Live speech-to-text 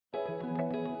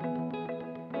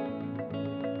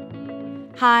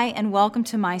Hi, and welcome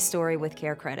to My Story with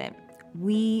Care Credit.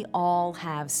 We all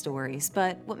have stories,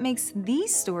 but what makes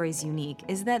these stories unique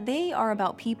is that they are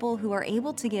about people who are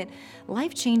able to get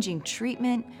life-changing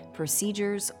treatment,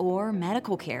 procedures, or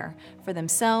medical care for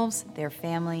themselves, their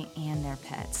family, and their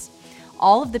pets.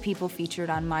 All of the people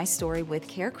featured on My Story with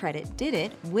Care Credit did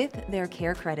it with their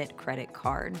Care Credit credit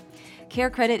card. Care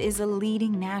Credit is a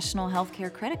leading national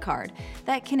healthcare credit card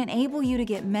that can enable you to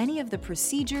get many of the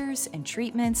procedures and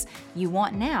treatments you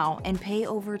want now and pay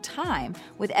over time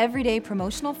with everyday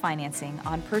promotional financing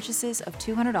on purchases of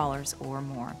 $200 or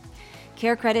more.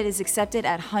 Care Credit is accepted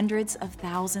at hundreds of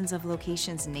thousands of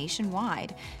locations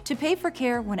nationwide to pay for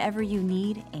care whenever you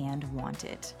need and want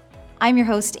it. I'm your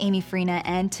host, Amy Freena,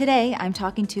 and today I'm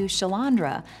talking to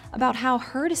Shalandra about how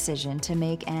her decision to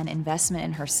make an investment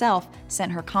in herself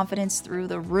sent her confidence through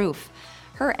the roof.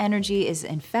 Her energy is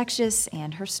infectious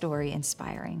and her story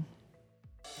inspiring.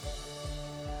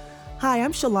 Hi,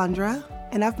 I'm Shalandra,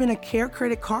 and I've been a Care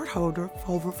Credit card holder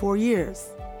for over 4 years.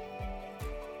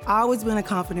 I've always been a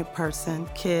confident person,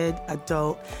 kid,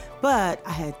 adult, but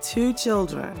I had 2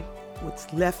 children,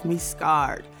 which left me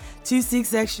scarred. 2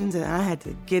 C-sections, and I had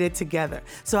to get it together.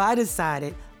 So I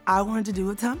decided I wanted to do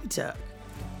a tummy tuck.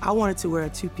 I wanted to wear a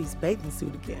 2-piece bathing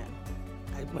suit again.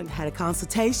 I went and had a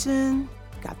consultation,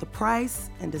 got the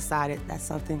price, and decided that's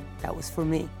something that was for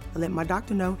me. I let my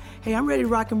doctor know, hey, I'm ready to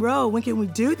rock and roll. When can we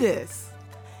do this?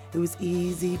 It was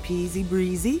easy peasy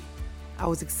breezy. I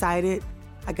was excited.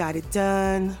 I got it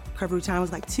done. Recovery time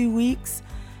was like 2 weeks.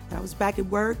 And I was back at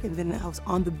work, and then I was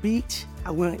on the beach. I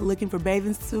went looking for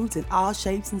bathing suits in all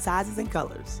shapes and sizes and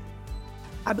colors.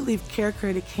 I believe Care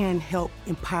Credit can help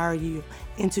empower you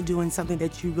into doing something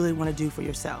that you really want to do for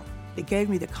yourself. It gave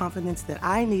me the confidence that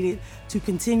I needed to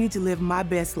continue to live my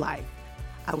best life.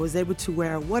 I was able to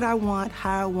wear what I want,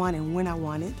 how I want, and when I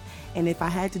want it. And if I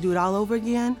had to do it all over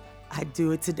again, I'd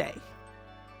do it today.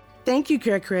 Thank you,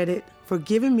 Care Credit, for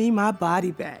giving me my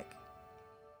body back.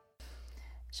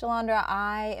 Shalandra,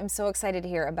 I am so excited to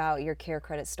hear about your Care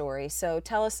Credit story. So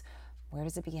tell us, where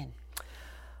does it begin?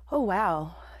 Oh,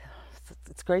 wow.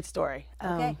 It's a great story.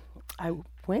 Okay. I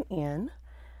went in.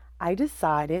 I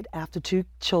decided after 2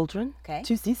 children, Okay.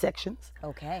 2 C-sections,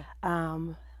 Okay. I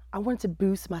wanted to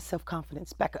boost my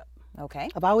self-confidence back up. Okay.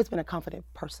 I've always been a confident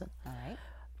person. All right.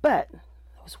 But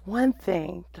there was one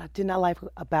thing that I did not like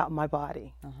about my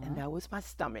body, and that was my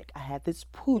stomach. I had this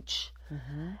pooch,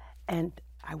 and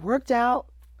I worked out.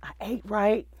 I ate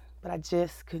right, but I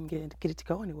just couldn't get it to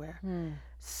go anywhere.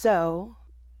 So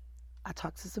I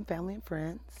talked to some family and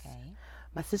friends. Okay.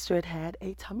 My sister had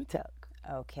a tummy tuck.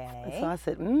 Okay. So I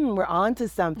said, we're on to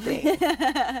something.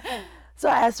 So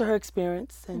I asked her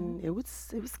experience, and it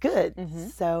was good.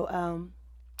 So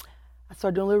I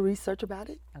started doing a little research about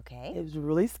it. Okay. It was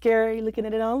really scary looking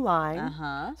at it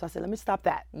online. So I said, let me stop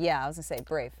that. Yeah, I was gonna say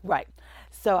brave. Right.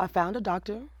 So I found a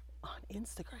doctor on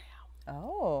Instagram.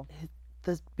 Oh.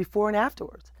 The before and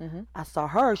afterwards. I saw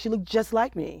her. She looked just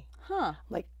like me. Huh.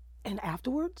 And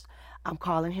afterwards, I'm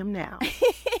calling him now.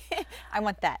 I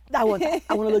want that. I want that.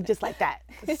 I want to look just like that.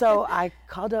 So I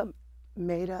called up,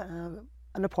 made an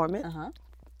appointment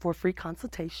for a free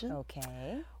consultation.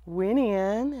 Okay. Went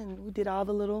in, and we did all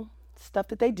the little stuff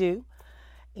that they do.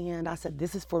 And I said,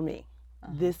 this is for me.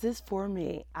 This is for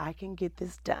me. I can get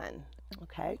this done.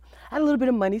 Okay. I had a little bit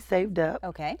of money saved up.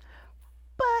 Okay.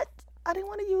 But I didn't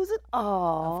want to use it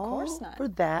all Of course not. for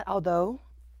that, although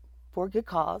for a good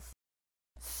cause.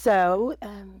 So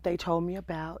they told me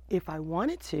about if I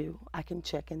wanted to, I can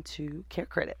check into Care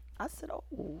Credit. I said,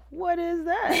 oh, what is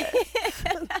that?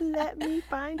 Let me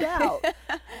find out.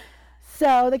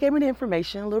 So they gave me the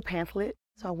information, a little pamphlet.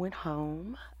 So I went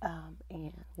home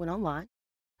and went online.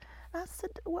 I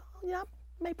said, well, yeah,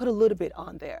 I may put a little bit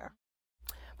on there.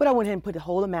 But I went ahead and put the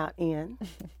whole amount in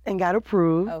and got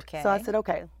approved. Okay. So I said,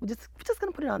 okay, we're just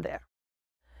gonna put it on there.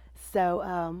 So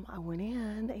I went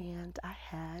in and I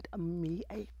had me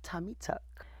a tummy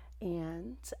tuck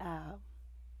and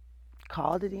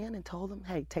called it in and told them,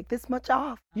 hey, take this much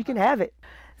off. You can have it.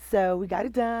 So we got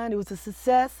it done. It was a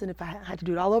success. And if I had to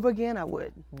do it all over again, I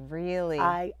would. Really?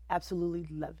 I absolutely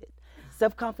love it.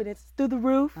 Self-confidence through the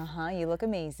roof. You look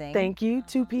amazing. Thank you.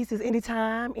 2 pieces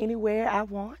anytime, anywhere I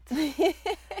want.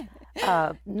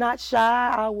 Not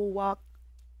shy. I will walk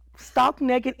stark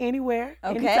naked anywhere,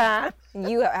 anytime.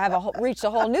 You have reached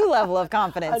a whole new level of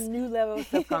confidence. A new level of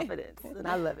self-confidence, and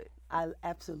I love it. I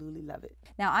absolutely love it.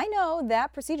 Now, I know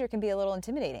that procedure can be a little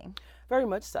intimidating. Very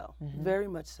much so. Very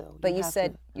much so. But you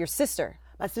said your sister.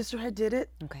 My sister had did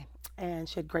it. Okay. And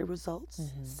she had great results.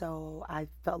 So I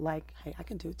felt like, hey, I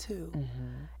can do it too.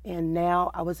 And now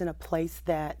I was in a place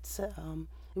that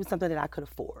it was something that I could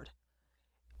afford.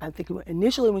 I think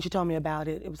initially when she told me about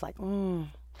it, it was like,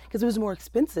 because it was more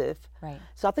expensive. Right.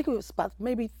 So I think it was about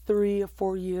maybe 3 or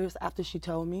 4 years after she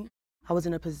told me, I was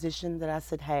in a position that I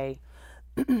said, hey,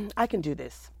 I can do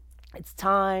this. It's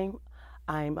time.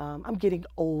 I'm getting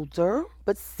older,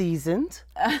 but seasoned.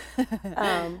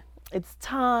 It's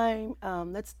time.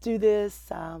 Let's do this.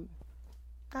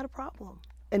 Not a problem.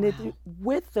 And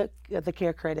with the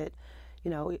Care Credit,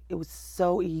 it was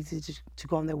so easy to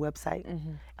go on their website.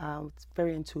 It's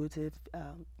very intuitive,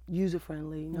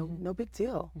 user-friendly, no big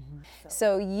deal.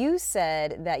 So you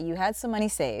said that you had some money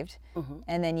saved,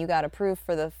 and then you got approved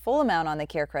for the full amount on the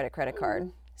Care Credit credit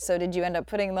card. So did you end up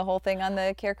putting the whole thing on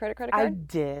the Care Credit credit card? I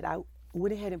did. I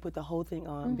went ahead and put the whole thing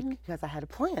on because I had a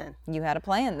plan. You had a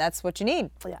plan. That's what you need.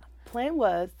 Yeah. Plan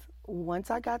was, once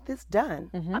I got this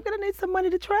done, I'm going to need some money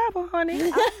to travel,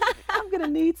 honey. I'm going to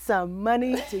need some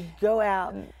money to go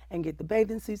out and get the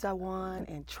bathing suits I want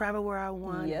and travel where I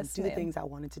want and do the things I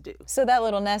wanted to do. So that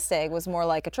little nest egg was more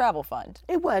like a travel fund.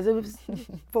 It was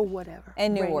for whatever.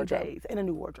 And new rainy wardrobe. Days, and a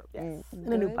new wardrobe, yes.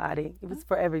 And a new body. It was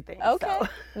for everything. Okay. So.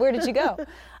 Where did you go?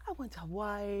 I went to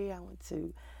Hawaii. I went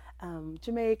to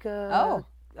Jamaica. Oh.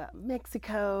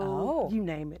 Mexico, you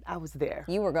name it, I was there.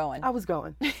 You were going. I was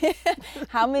going.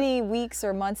 How many weeks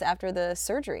or months after the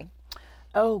surgery?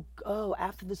 Oh,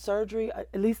 after the surgery, at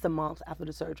least a month after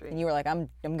the surgery. And you were like, I'm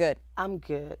good. I'm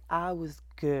good. I was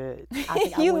good. I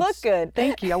think You look good.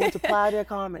 Thank you. I went to Playa del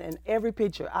Carmen, and every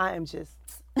picture, I am just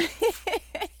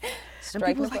striking and a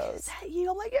people pose. Like, is that you?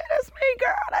 I'm like, yeah, that's me,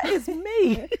 girl. That is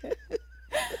me.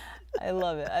 I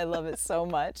love it. I love it so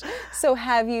much. So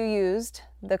have you used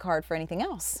the card for anything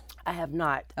else? I have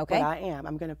not. Okay. But I am.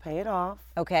 I'm going to pay it off.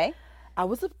 Okay. I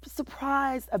was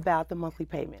surprised about the monthly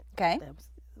payment. Okay. That was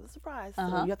a surprise.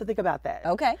 So you have to think about that.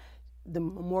 Okay. The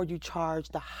more you charge,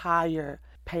 the higher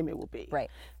payment will be. Right.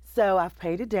 So I've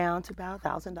paid it down to about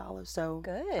 $1,000. So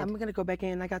Good. I'm going to go back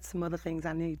in. I got some other things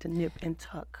I need to nip and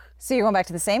tuck. So you're going back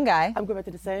to the same guy. I'm going back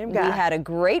to the same guy. We had a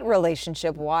great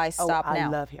relationship. Why stop now? I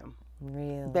love him.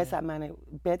 Really? Bedside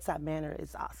manner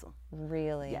is awesome.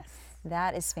 Really? Yes.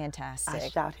 That is fantastic. I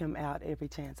shout him out every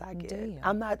chance I get. Do you?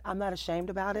 I'm not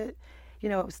ashamed about it.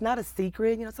 It's not a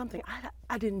secret. Something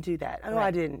I didn't do that. No,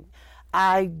 I didn't.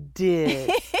 I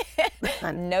did.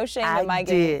 No shame in my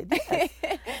game. I did.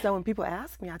 Yes. So when people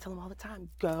ask me, I tell them all the time,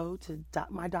 go to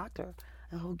my doctor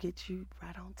and he'll get you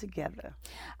right on together.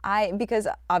 Because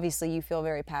obviously you feel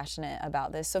very passionate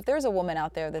about this. So if there's a woman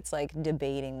out there that's like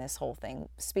debating this whole thing,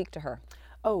 speak to her.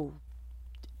 Oh,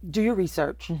 do your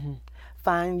research.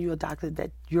 Find you a doctor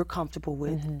that you're comfortable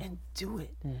with and do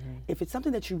it. If it's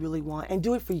something that you really want, and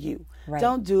do it for you. Right.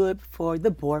 Don't do it for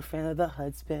the boyfriend or the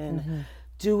husband.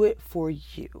 Do it for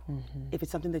you. If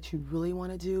it's something that you really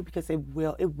want to do, because it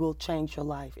will change your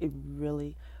life. It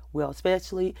really will,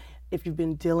 especially if you've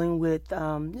been dealing with,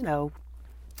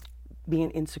 being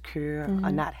insecure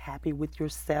or not happy with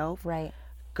yourself. Right.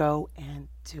 Go and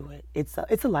do it. It's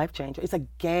a life changer. It's a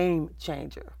game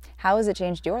changer. How has it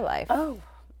changed your life? Oh.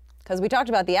 Because we talked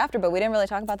about the after, but we didn't really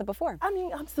talk about the before. I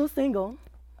mean, I'm still single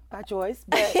by choice,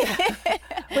 but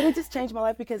but it just changed my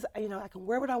life because I can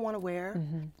wear what I want to wear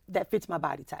that fits my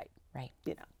body type. Right.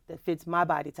 That fits my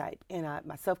body type, and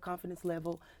my self-confidence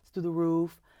level is through the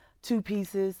roof. 2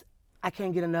 pieces, I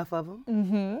can't get enough of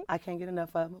them. I can't get enough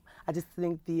of them. I just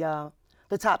think the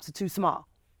tops are too small.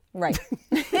 Right.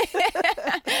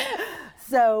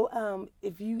 So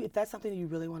if that's something you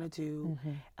really want to do,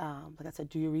 like I said,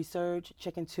 do your research,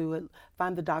 check into it,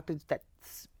 find the doctor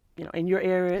that's in your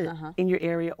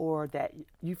area, or that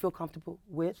you feel comfortable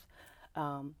with.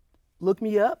 Look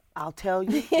me up. I'll tell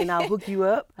you, and I'll hook you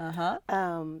up. But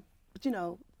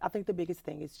I think the biggest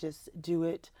thing is just do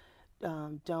it.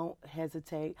 Don't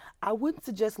hesitate. I wouldn't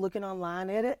suggest looking online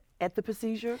at the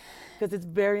procedure because it's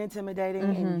very intimidating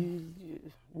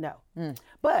and no.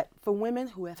 But for women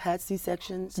who have had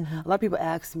C-sections, a lot of people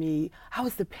ask me, how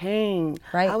is the pain?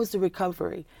 Right. How is the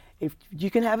recovery? If you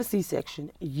can have a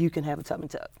C-section, you can have a tummy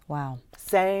tuck. Wow.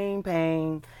 Same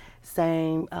pain,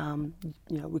 same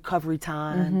recovery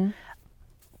time,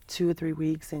 2 or 3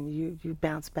 weeks, and you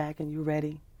bounce back and you're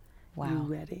ready. Wow. You're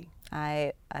ready.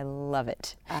 I love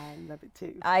it. I love it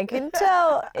too. I can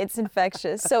tell. It's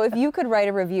infectious. So if you could write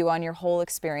a review on your whole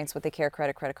experience with the Care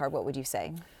Credit credit card, what would you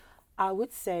say? I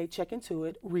would say check into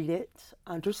it, read it,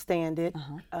 understand it,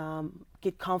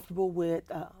 get comfortable with,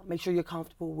 make sure you're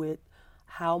comfortable with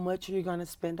how much you're going to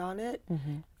spend on it,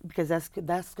 because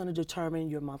that's going to determine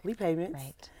your monthly payments.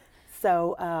 Right.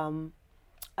 So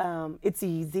it's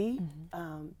easy.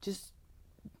 Just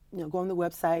go on the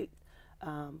website,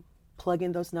 plug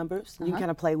in those numbers. You can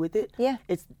kind of play with it. Yeah.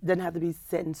 It doesn't have to be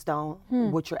set in stone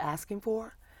what you're asking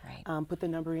for. Right. Put the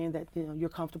number in that you're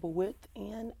comfortable with,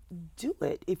 and do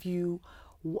it. If you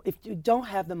don't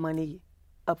have the money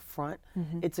up front,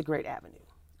 it's a great avenue.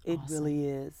 It really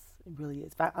is. It really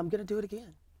is. I'm gonna do it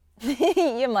again.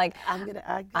 I'm like,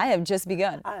 I have just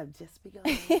begun. I have just begun.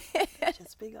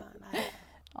 Just begun.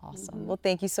 Awesome. Well,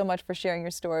 thank you so much for sharing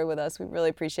your story with us. We really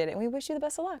appreciate it, and we wish you the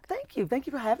best of luck. Thank you. Thank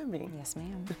you for having me. Yes,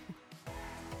 ma'am.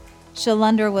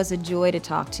 Shalundra was a joy to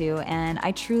talk to, and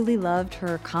I truly loved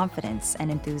her confidence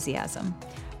and enthusiasm.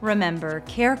 Remember,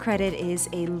 CareCredit is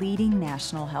a leading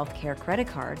national healthcare credit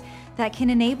card that can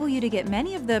enable you to get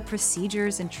many of the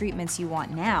procedures and treatments you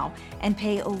want now and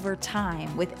pay over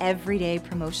time with everyday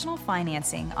promotional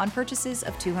financing on purchases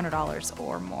of $200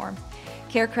 or more.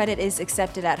 CareCredit is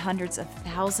accepted at hundreds of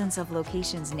thousands of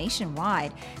locations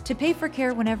nationwide to pay for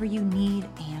care whenever you need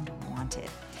and want it.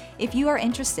 If you are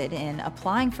interested in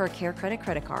applying for a CareCredit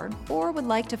credit card or would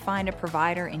like to find a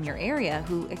provider in your area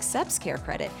who accepts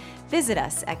CareCredit, visit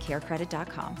us at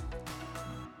carecredit.com.